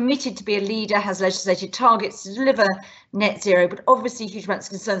 committed to be a leader, has legislated targets to deliver net zero, but obviously huge amounts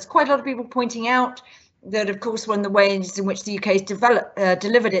of concerns. Quite a lot of people pointing out that, of course, one of the ways in which the UK has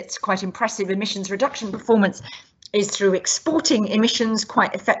delivered its quite impressive emissions reduction performance is through exporting emissions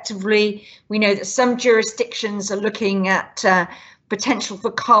quite effectively. We know that some jurisdictions are looking at potential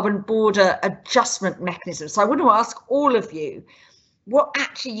for carbon border adjustment mechanisms. So I want to ask all of you what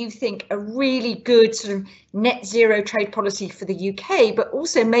actually you think a really good sort of net zero trade policy for the UK, but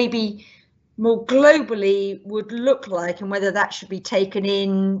also maybe more globally would look like, and whether that should be taken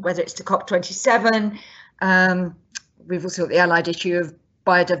in, whether it's to COP27. We've also got the allied issue of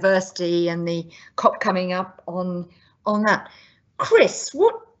biodiversity and the COP coming up on that. Chris,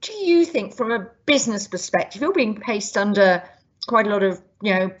 what do you think from a business perspective? You're being placed under quite a lot of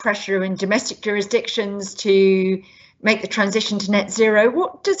pressure in domestic jurisdictions to make the transition to net zero.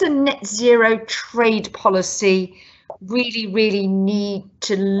 What does a net zero trade policy really need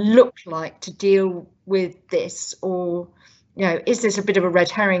to look like to deal with this? Or, you know, is this a bit of a red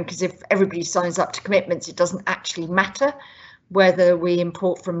herring? Because if everybody signs up to commitments, it doesn't actually matter whether we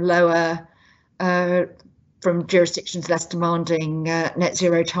import from lower, from jurisdictions less demanding net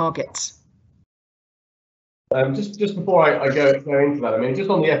zero targets. Just before I go into that, I mean, just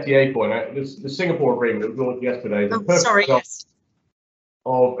on the FTA point, the Singapore agreement that was launched yesterday is a perfect example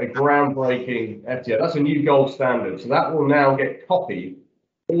of a groundbreaking FTA. That's a new gold standard. So that will now get copied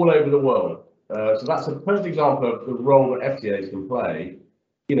all over the world. So that's a perfect example of the role that FTAs can play,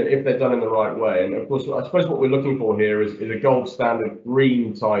 you know, if they're done in the right way. And of course, I suppose what we're looking for here is a gold standard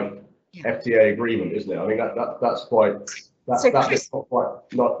green type FTA agreement, isn't it? I mean, that's not quite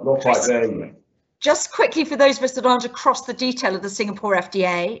there yet. Just quickly, for those of us that aren't across the detail of the Singapore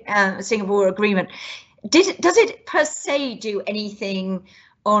FTA and the Singapore Agreement, does it per se do anything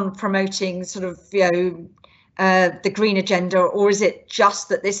on promoting sort of, you know, the green agenda, or is it just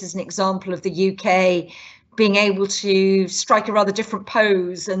that this is an example of the UK being able to strike a rather different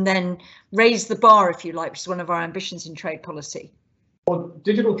pose and then raise the bar, if you like, which is one of our ambitions in trade policy? Well,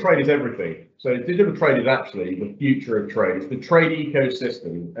 digital trade is everything. So digital trade is actually the future of trade. It's the trade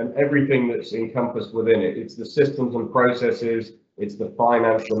ecosystem and everything that's encompassed within it. It's the systems and processes, it's the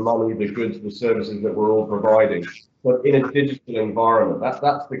finance, the money, the goods, the services that we're all providing, but in a digital environment. That's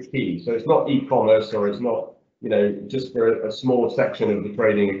the key. So it's not e-commerce, or it's not, you know, just for a small section of the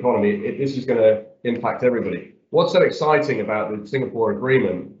trading economy. This is going to impact everybody. What's so exciting about the Singapore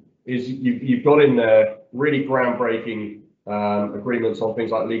Agreement is you've got in there really groundbreaking agreements on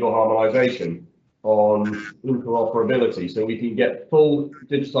things like legal harmonization, on interoperability, so we can get full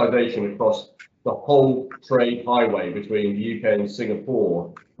digitization across the whole trade highway between the UK and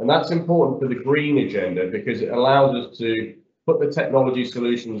Singapore. And that's important for the green agenda because it allows us to put the technology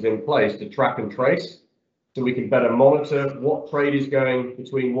solutions in place to track and trace, so we can better monitor what trade is going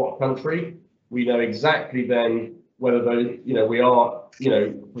between what country. We know exactly then whether those, you know, we are, you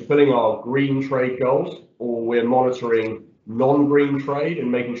know, fulfilling our green trade goals, or we're monitoring non-green trade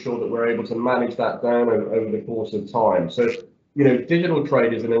and making sure that we're able to manage that down over the course of time. So, you know, digital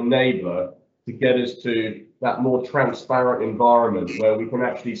trade is an enabler to get us to that more transparent environment where we can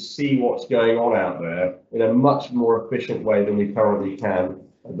actually see what's going on out there in a much more efficient way than we currently can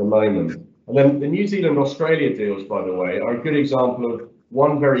at the moment. And then the New Zealand-Australia deals, by the way, are a good example of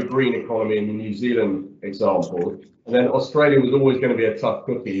one very green economy in the New Zealand example. And then Australia was always going to be a tough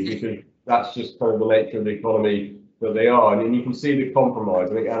cookie because that's just kind of the nature of the economy that they are. And then you can see the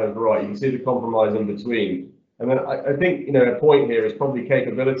compromise. I think Anna's right. You can see the compromise in between. And then I think, you know, a point here is probably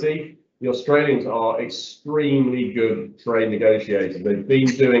capability. The Australians are extremely good trade negotiators. They've been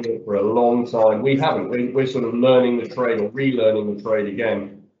doing it for a long time. We haven't. We're sort of learning the trade or relearning the trade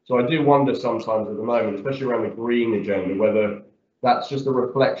again. So I do wonder sometimes at the moment, especially around the green agenda, whether that's just a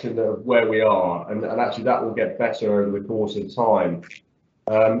reflection of where we are, and actually that will get better over the course of time.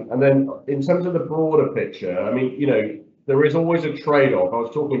 And then in terms of the broader picture, I mean, you know, there is always a trade-off. I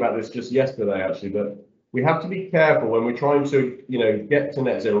was talking about this just yesterday, actually, that we have to be careful when we're trying to, you know, get to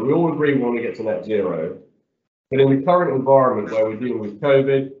net zero. We all agree we want to get to net zero, but in the current environment where we're dealing with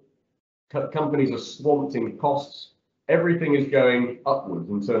COVID, companies are swamped in costs. Everything is going upwards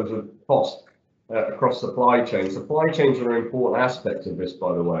in terms of cost across supply chains. Supply chains are an important aspect of this,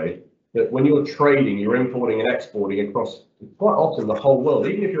 by the way, that when you're trading, you're importing and exporting across quite often the whole world.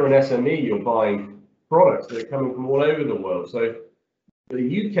 Even if you're an SME, you're buying products that are coming from all over the world. So the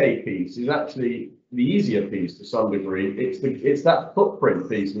UK piece is actually the easier piece to some degree. It's that footprint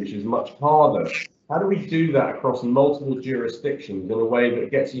piece which is much harder. How do we do that across multiple jurisdictions in a way that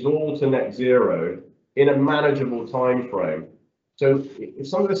gets us all to net zero in a manageable time frame? So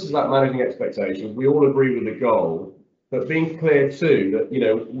some of this is about managing expectations. We all agree with the goal, but being clear too that, you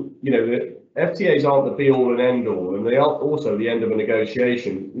know, the FTAs aren't the be all and end all, and they aren't also the end of a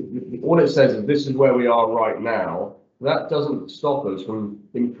negotiation. All it says is this is where we are right now. That doesn't stop us from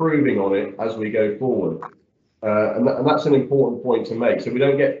improving on it as we go forward. And that's an important point to make. So we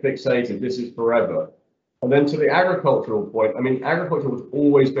don't get fixated, this is forever. And then to the agricultural point, I mean, agriculture was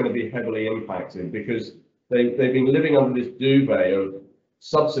always going to be heavily impacted because they've been living under this duvet of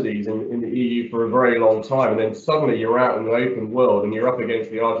subsidies in the EU for a very long time. And then suddenly you're out in the open world and you're up against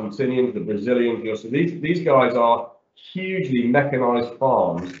the Argentinians, the Brazilians. So these guys are hugely mechanized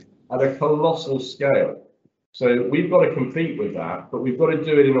farms at a colossal scale. So we've got to compete with that, but we've got to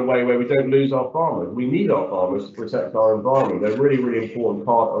do it in a way where we don't lose our farmers. We need our farmers to protect our environment. They're a really, really important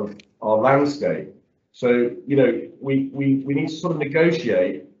part of our landscape. So, you know, we need to sort of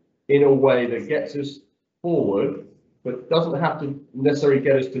negotiate in a way that gets us forward, but doesn't have to necessarily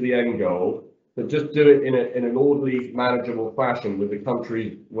get us to the end goal, but just do it in an orderly, manageable fashion with the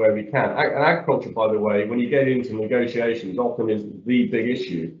countries where we can. And agriculture, by the way, when you get into negotiations, often is the big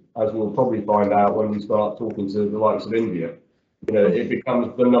issue, as we'll probably find out when we start talking to the likes of India. You know, it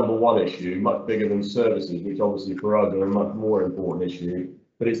becomes the #1 issue, much bigger than services, which obviously for us are a much more important issue.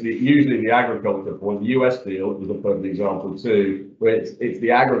 But it's usually the agriculture point. The US deal is a perfect example too, where it's the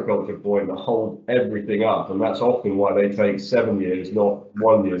agriculture point that holds everything up, and that's often why they take 7 years, not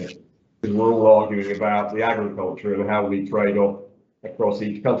 1 year, because we're all arguing about the agriculture and how we trade off across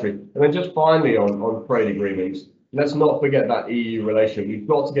each country. And then just finally on trade agreements, let's not forget that EU relationship. We've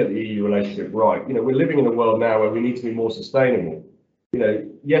got to get the EU relationship right. You know, we're living in a world now where we need to be more sustainable. You know,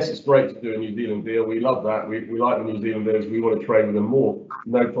 yes, it's great to do a New Zealand deal. We love that. We like the New Zealanders. We want to trade with them more.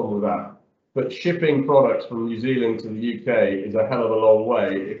 No problem with that. But shipping products from New Zealand to the UK is a hell of a long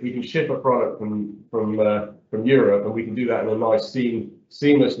way. If we can ship a product from Europe and we can do that in a nice,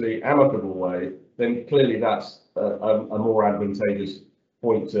 seamlessly amicable way, then clearly that's a more advantageous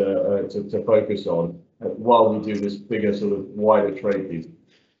point to focus on while we do this bigger sort of wider trade piece.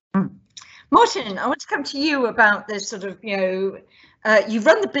 Martin, I want to come to you about this sort of, you know, you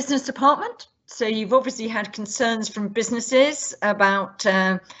run the business department, so you've obviously had concerns from businesses about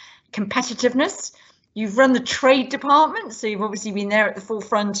competitiveness. You've run the trade department, so you've obviously been there at the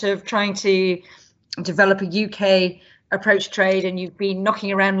forefront of trying to develop a UK approach to trade, and you've been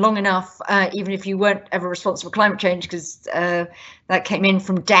knocking around long enough, even if you weren't ever responsible for climate change, because that came in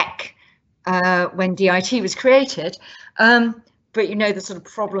from DEC when DIT was created. But you know the sort of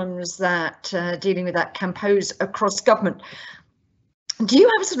problems that dealing with that can pose across government. Do you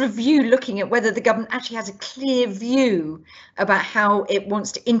have a sort of view looking at whether the government actually has a clear view about how it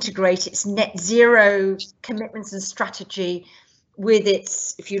wants to integrate its net zero commitments and strategy with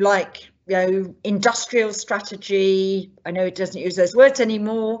its, if you like, you know, industrial strategy? I know it doesn't use those words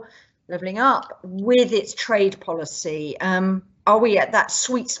anymore, levelling up, with its trade policy. Are we at that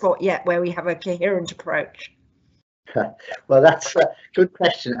sweet spot yet where we have a coherent approach? Well, that's a good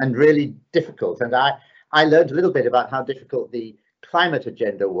question and really difficult. And I learned a little bit about how difficult the climate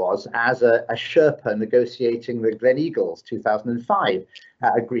agenda was as a Sherpa negotiating the Gleneagles 2005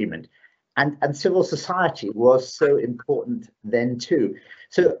 agreement. And civil society was so important then too.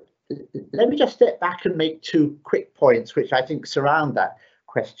 So let me just step back and make 2 quick points, which I think surround that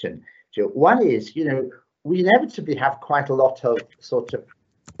question, Jill. One is, you know, we inevitably have quite a lot of sort of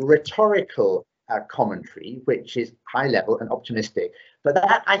rhetorical commentary, which is high level and optimistic, but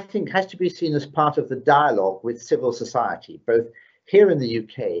that I think has to be seen as part of the dialogue with civil society, both here in the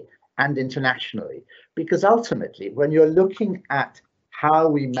UK and internationally, because ultimately when you're looking at how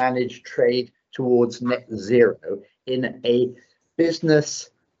we manage trade towards net zero in a business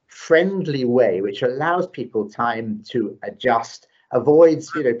friendly way, which allows people time to adjust, avoids,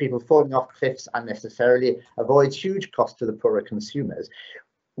 you know, people falling off cliffs unnecessarily, avoids huge costs to the poorer consumers.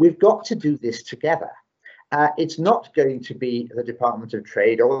 We've got to do this together. It's not going to be the Department of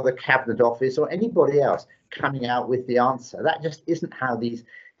Trade or the Cabinet Office or anybody else coming out with the answer. That just isn't how these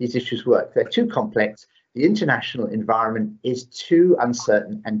issues work. They're too complex. The international environment is too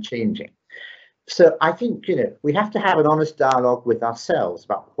uncertain and changing. So I think, you know, we have to have an honest dialogue with ourselves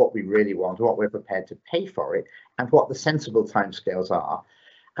about what we really want, what we're prepared to pay for it, and what the sensible timescales are.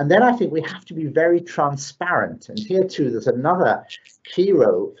 And then I think we have to be very transparent. And here too, there's another key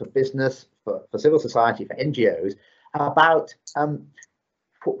role for business, for civil society, for NGOs, about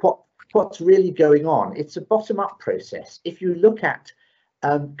what's really going on. It's a bottom-up process. If you look at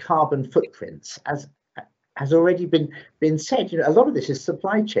carbon footprints, as has already been said, you know, a lot of this is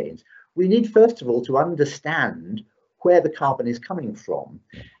supply chains. We need, first of all, to understand where the carbon is coming from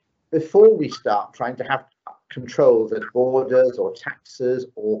before we start trying to have controls at borders or taxes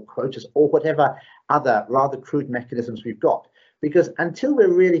or quotas or whatever other rather crude mechanisms we've got. Because until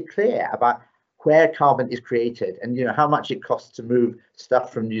we're really clear about where carbon is created and, you know, how much it costs to move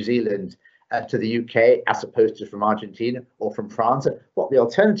stuff from New Zealand to the UK as opposed to from Argentina or from France, what the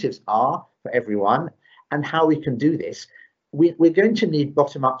alternatives are for everyone and how we can do this, we're going to need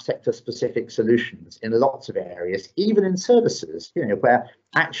bottom-up sector-specific solutions in lots of areas, even in services, you know, where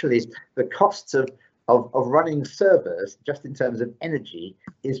actually the costs of running servers, just in terms of energy,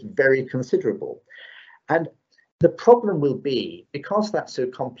 is very considerable. And the problem will be, because that's so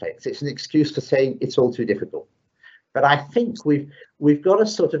complex, it's an excuse for saying it's all too difficult. But I think we've got a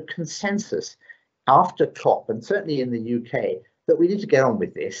sort of consensus after COP, and certainly in the UK, that we need to get on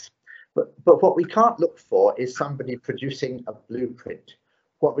with this. But what we can't look for is somebody producing a blueprint.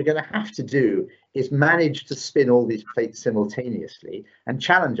 What we're going to have to do is manage to spin all these plates simultaneously and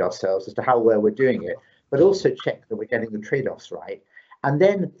challenge ourselves as to how well we're doing it. but also check that we're getting the trade-offs right. And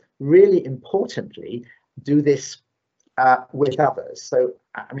then really importantly, do this with others. So,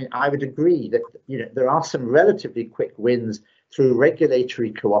 I mean, I would agree that, you know, there are some relatively quick wins through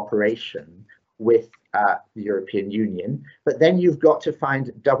regulatory cooperation with the European Union, but then you've got to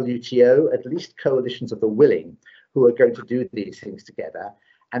find WTO, at least coalitions of the willing, who are going to do these things together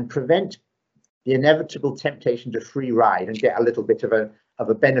and prevent the inevitable temptation to free ride and get a little bit of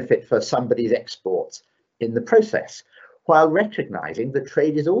a benefit for somebody's exports in the process, while recognizing that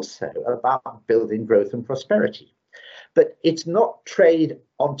trade is also about building growth and prosperity. But it's not trade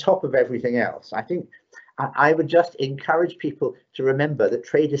on top of everything else. I think I would just encourage people to remember that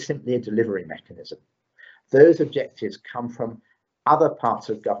trade is simply a delivery mechanism. Those objectives come from other parts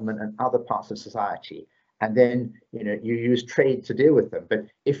of government and other parts of society. And then, you know, you use trade to deal with them. But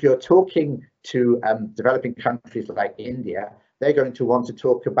if you're talking to developing countries like India, they're going to want to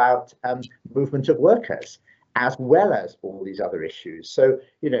talk about movement of workers, as well as all these other issues. So,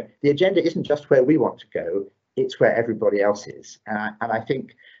 you know, the agenda isn't just where we want to go, it's where everybody else is. And I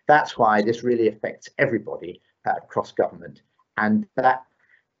think that's why this really affects everybody across government. And that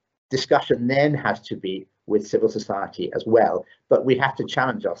discussion then has to be with civil society as well. But we have to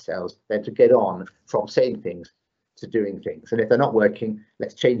challenge ourselves then to get on from saying things to doing things. And if they're not working,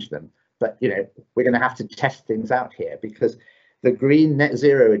 let's change them. But, you know, we're going to have to test things out here, because the green net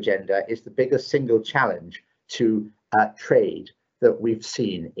zero agenda is the biggest single challenge to trade that we've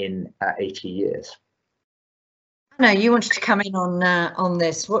seen in 80 years. Anna, you wanted to come in on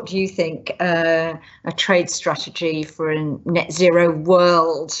this. What do you think a trade strategy for a net zero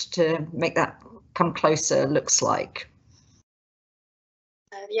world to make that come closer looks like?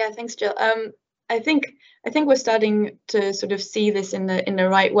 Yeah, thanks, Jill. I think we're starting to sort of see this in the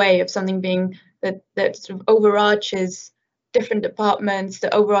right way, of something being that sort of overarches different departments,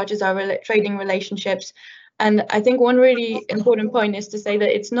 that overarches our trading relationships. And I think one really important point is to say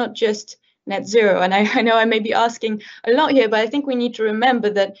that it's not just net zero. And I know I may be asking a lot here, but I think we need to remember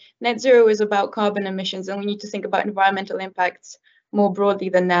that net zero is about carbon emissions, and we need to think about environmental impacts more broadly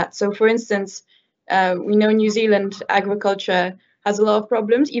than that. So, for instance, we know New Zealand agriculture has a lot of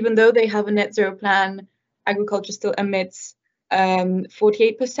problems. Even though they have a net zero plan, agriculture still emits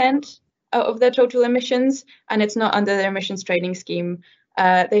 48% of their total emissions, and it's not under their emissions trading scheme.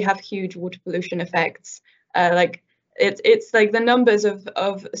 They have huge water pollution effects. It's like the numbers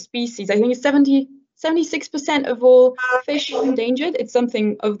of species. I think it's 76% of all fish are endangered. It's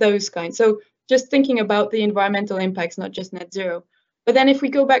something of those kinds. So just thinking about the environmental impacts, not just net zero. But then if we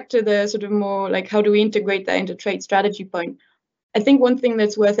go back to the sort of more like, how do we integrate that into trade strategy point? I think one thing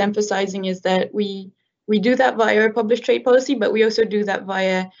that's worth emphasizing is that we do that via a published trade policy, but we also do that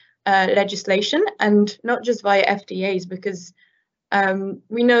via legislation, and not just via FTAs, because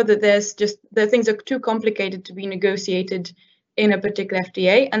we know that the things are too complicated to be negotiated in a particular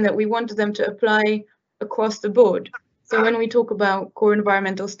FTA, and that we want them to apply across the board. So when we talk about core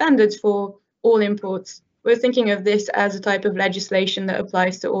environmental standards for all imports, we're thinking of this as a type of legislation that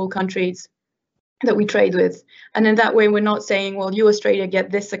applies to all countries that we trade with. And in that way, we're not saying, well, you Australia get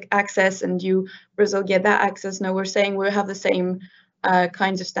this access and you Brazil get that access. No, we're saying we have the same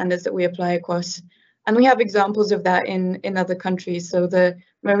kinds of standards that we apply across. And we have examples of that in other countries. So the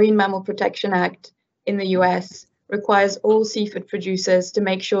Marine Mammal Protection Act in the US requires all seafood producers to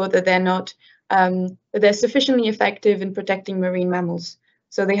make sure that they're sufficiently effective in protecting marine mammals.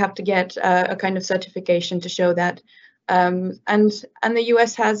 So they have to get a kind of certification to show that. And the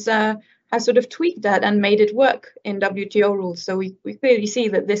US has sort of tweaked that and made it work in WTO rules. So we clearly see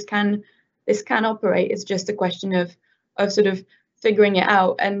that this can operate. It's just a question of sort of figuring it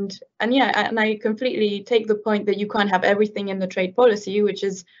out. And I completely take the point that you can't have everything in the trade policy, which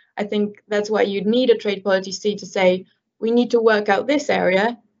is, I think that's why you'd need a trade policy to say, we need to work out this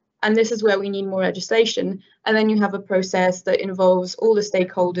area, and this is where we need more legislation. And then you have a process that involves all the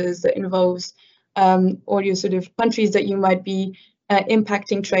stakeholders, that involves all your sort of countries that you might be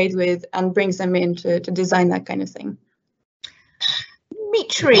impacting trade with, and brings them in to design that kind of thing.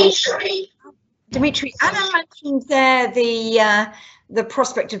 Dimitri, Anna mentioned there the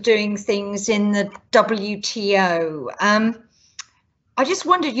prospect of doing things in the WTO. I just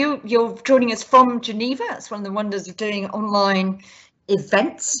wondered, you're joining us from Geneva. It's one of the wonders of doing online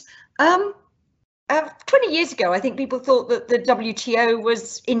events. 20 years ago, I think people thought that the WTO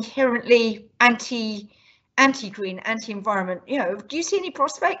was inherently anti-green, anti-environment. You know, do you see any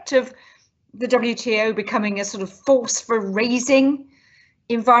prospect of the WTO becoming a sort of force for raising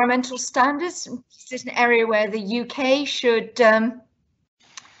environmental standards? Is this an area where the UK should aim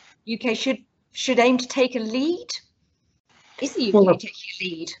to take a lead? Is the UK taking a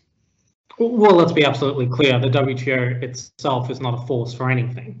lead? Well, let's be absolutely clear. The WTO itself is not a force for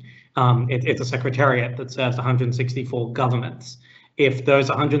anything. It's a secretariat that serves 164 governments. If those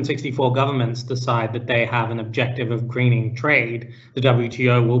 164 governments decide that they have an objective of greening trade, the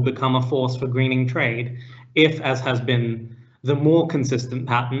WTO will become a force for greening trade. If, as has been the more consistent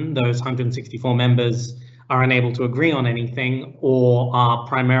pattern, those 164 members are unable to agree on anything or are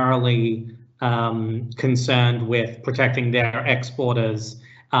primarily concerned with protecting their exporters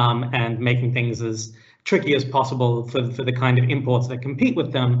and making things as tricky as possible for the kind of imports that compete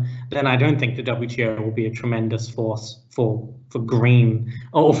with them, then I don't think the WTO will be a tremendous force for green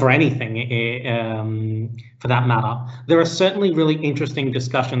or for anything for that matter. There are certainly really interesting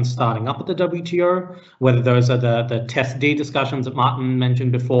discussions starting up at the WTO, whether those are the TESD discussions that Martin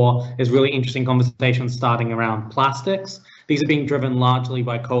mentioned before. There's really interesting conversations starting around plastics. These are being driven largely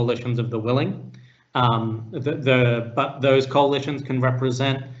by coalitions of the willing. But those coalitions can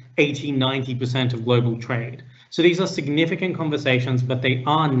represent 80–90% of global trade. So these are significant conversations, but they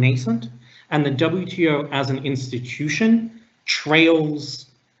are nascent. And the WTO as an institution trails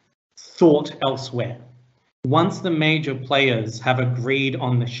thought elsewhere. Once the major players have agreed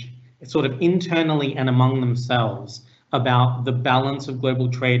on the sort of internally and among themselves about the balance of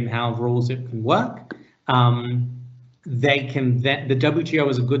global trade and how rules it can work, they can then, the WTO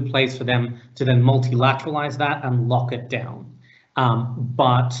is a good place for them to then multilateralize that and lock it down.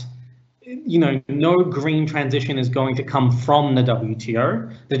 But you know, no green transition is going to come from the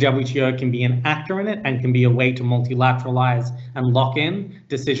WTO. The WTO can be an actor in it and can be a way to multilateralize and lock in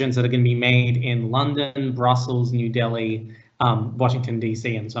decisions that are going to be made in London, Brussels, New Delhi, Washington,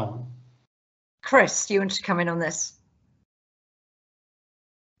 DC, and so on. Chris, do you want to come in on this?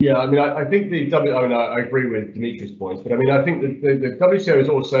 Yeah, I mean, I think I agree with Dimitri's points, but I mean, I think the WTO is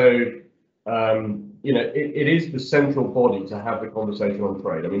also, you know, it is the central body to have the conversation on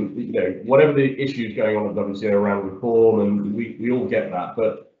trade. I mean, you know, whatever the issues going on at WTO around reform, and we all get that,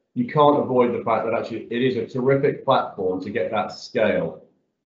 but you can't avoid the fact that actually it is a terrific platform to get that scale.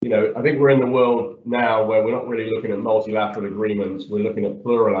 You know, I think we're in the world now where we're not really looking at multilateral agreements, we're looking at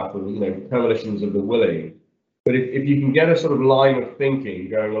plurilateral, you know, coalitions of the willing. But if you can get a sort of line of thinking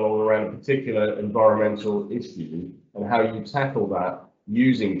going along around a particular environmental issue and how you tackle that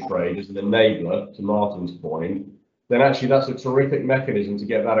using trade as an enabler, to Martin's point, then actually that's a terrific mechanism to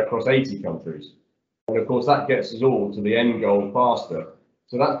get that across 80 countries. And of course, that gets us all to the end goal faster.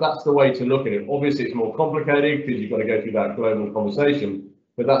 So that's the way to look at it. Obviously, it's more complicated because you've got to go through that global conversation,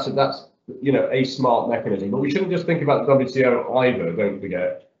 but that's you know, a smart mechanism. But we shouldn't just think about the WTO either, don't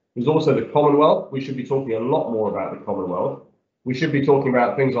forget. There's also the Commonwealth. We should be talking a lot more about the Commonwealth. We should be talking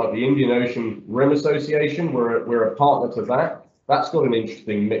about things like the Indian Ocean Rim Association. We're a partner to that. That's got an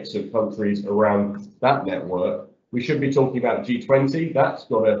interesting mix of countries around that network. We should be talking about G20. That's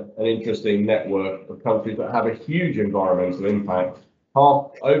got an interesting network of countries that have a huge environmental impact. I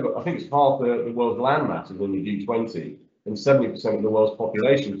think it's half the world's land masses in the G20 and 70% of the world's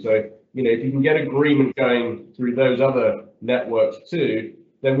population. So, you know, if you can get agreement going through those other networks too,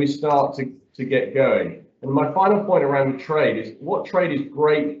 then we start to get going. And my final point around the trade is what trade is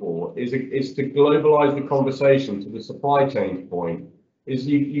great for is to globalize the conversation to the supply chain point. Is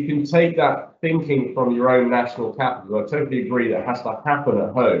you can take that thinking from your own national capital. I totally agree that it has to happen at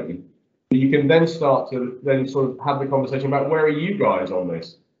home, but you can then start to then sort of have the conversation about where are you guys on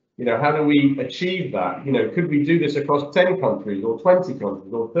this? You know, how do we achieve that? You know, could we do this across 10 countries or 20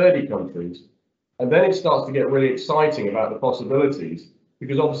 countries or 30 countries? And then it starts to get really exciting about the possibilities,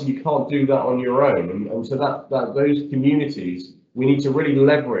 because obviously you can't do that on your own. And so that those communities, we need to really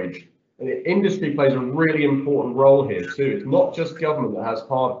leverage. And industry plays a really important role here too. It's not just government that has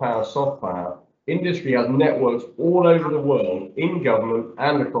hard power, soft power. Industry has networks all over the world in government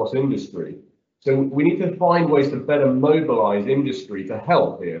and across industry. So we need to find ways to better mobilize industry to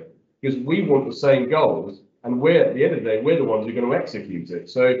help here, because we want the same goals. And at the end of the day, we're the ones who are going to execute it.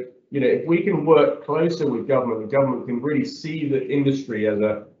 So, you know, if we can work closer with government, the government can really see the industry as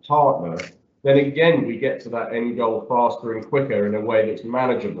a partner, then again, we get to that end goal faster and quicker in a way that's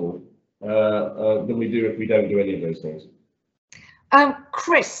manageable than we do if we don't do any of those things.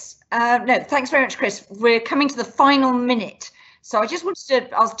 Chris, no, thanks very much, Chris. We're coming to the final minute. So I just wanted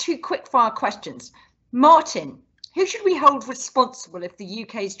to ask two quick fire questions. Martin, who should we hold responsible if the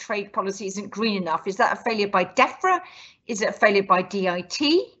UK's trade policy isn't green enough? Is that a failure by DEFRA? Is it a failure by DIT?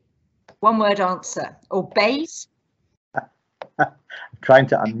 One word answer. Or BEIS? I'm trying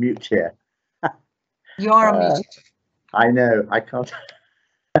to unmute here. You are unmuted. I know, I can't.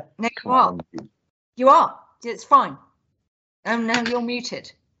 No, you are. You are. It's fine. Oh, no, you're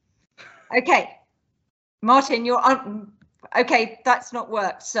muted. Okay. Martin, you're okay, that's not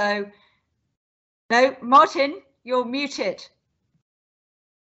worked. So No, Martin, you're muted.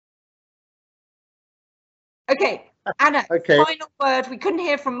 Okay, Anna, Okay. Final word. We couldn't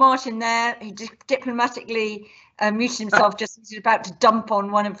hear from Martin there. He diplomatically muted himself just as he was about to dump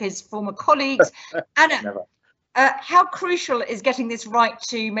on one of his former colleagues. Anna, how crucial is getting this right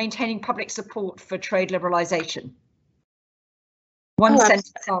to maintaining public support for trade liberalisation? One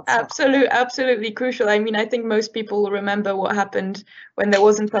sentence answer. Absolutely crucial. I mean, I think most people remember what happened when there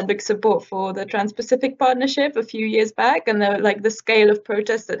wasn't public support for the Trans-Pacific Partnership a few years back, and the scale of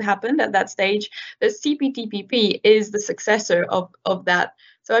protests that happened at that stage. The CPTPP is the successor of that.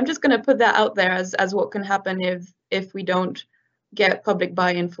 So I'm just going to put that out there as what can happen if we don't get public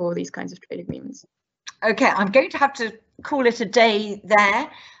buy-in for these kinds of trade agreements. Okay, I'm going to have to call it a day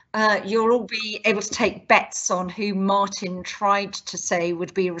there. You'll all be able to take bets on who Martin tried to say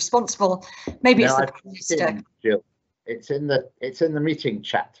would be responsible. Maybe it's the Prime Minister. Jill, it's in the meeting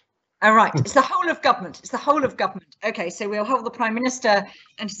chat. All right, it's the whole of government. It's the whole of government. Okay, so we'll hold the Prime Minister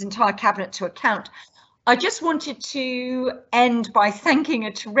and his entire cabinet to account. I just wanted to end by thanking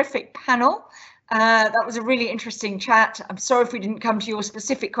a terrific panel. That was a really interesting chat. I'm sorry if we didn't come to your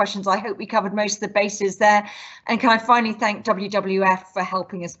specific questions. I hope we covered most of the bases there. And can I finally thank WWF for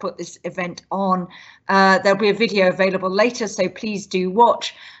helping us put this event on. There'll be a video available later, so please do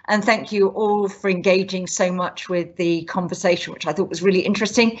watch. And thank you all for engaging so much with the conversation, which I thought was really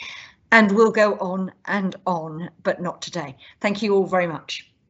interesting. And we'll go on and on, but not today. Thank you all very much.